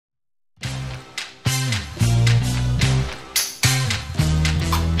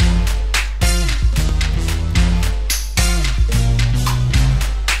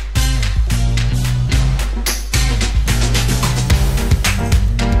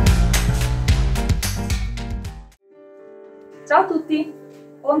tutti!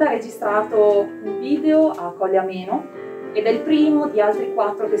 Onda ha registrato un video a Colle Ameno ed è il primo di altri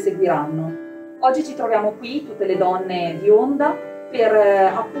 4 che seguiranno. Oggi ci troviamo qui, tutte le donne di Onda, per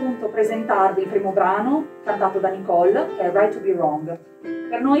appunto presentarvi il primo brano cantato da Nicole, che è Right to be Wrong.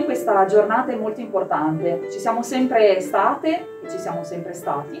 Per noi questa giornata è molto importante, ci siamo sempre state e ci siamo sempre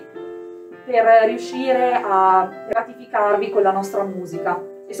stati per riuscire a gratificarvi con la nostra musica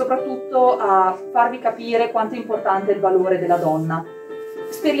e soprattutto a farvi capire quanto è importante il valore della donna.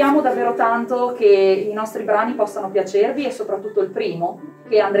 Speriamo davvero tanto che i nostri brani possano piacervi e soprattutto il primo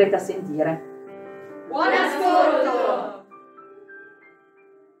che andrete a sentire. Buon ascolto!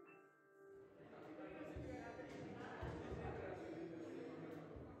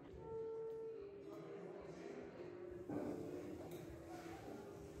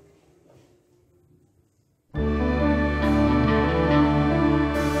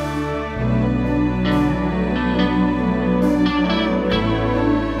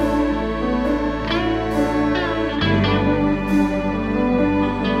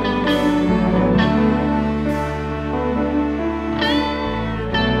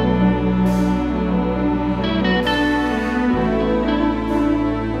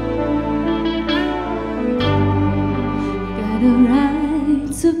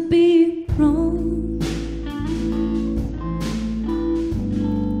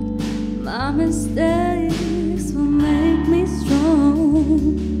 Mistakes will make me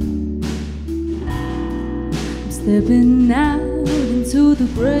strong. I'm stepping out into the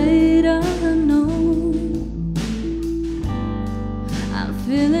great unknown. I'm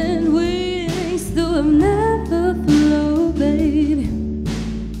feeling wings though I've never flown, baby.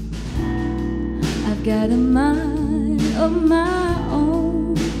 I've got a mind of my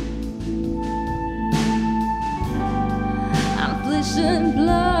own. I'm flesh and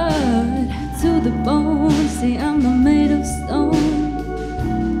blood to the bone, see I'm not made of stone.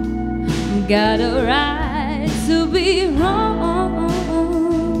 Got a right to be wrong,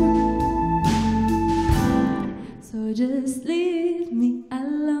 so just leave me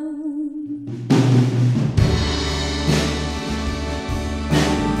alone.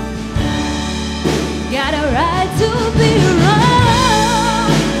 Got a right to be wrong.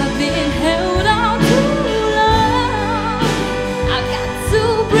 I've been held on too long. I've got to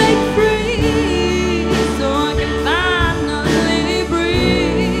break free.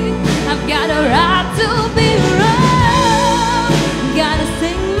 Got a right to be wrong. Gotta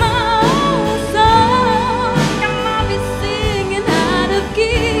sing my own song. I might be singing out of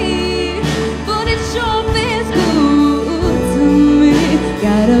key, but it sure feels good to me.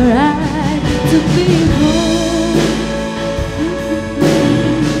 Got a right to be wrong,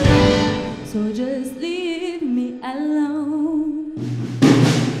 so just leave me alone.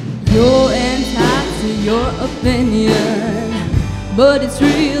 You're entitled to your opinion, but it's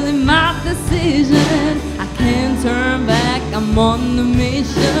really my decision. I can't turn back, I'm on the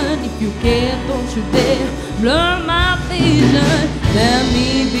mission. If you care, don't you dare blur my vision. Let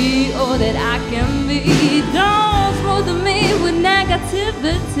me be all that I can be. Don't smother me with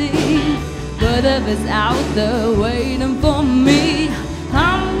negativity. But if it's out there waiting for me,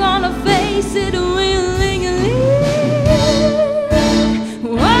 I'm gonna face it willingly.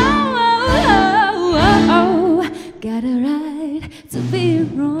 Whoa, whoa, whoa, whoa. Got a right to be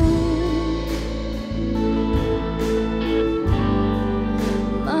wrong.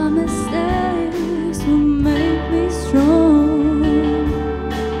 My mistakes will make me strong.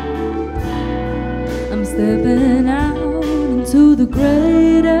 I'm stepping out into the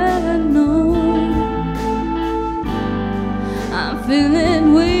great unknown. I'm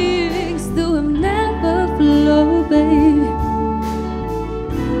feeling wings though I've never flown, baby.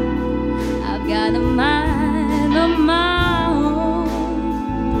 I've got a mind of my own.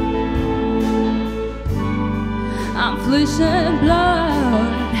 I'm flesh and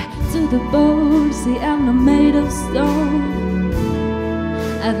blood to the bone, see I'm not made of stone.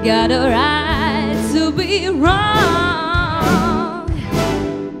 I've got a right to be wrong,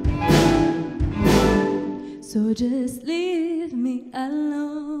 so just leave me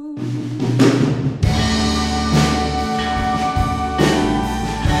alone.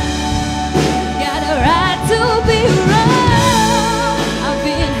 Got a right to be wrong. I've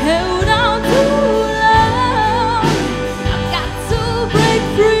been held on too long. I've got to break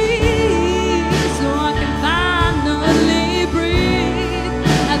free so I can finally breathe.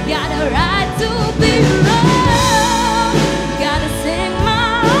 I've got a right to be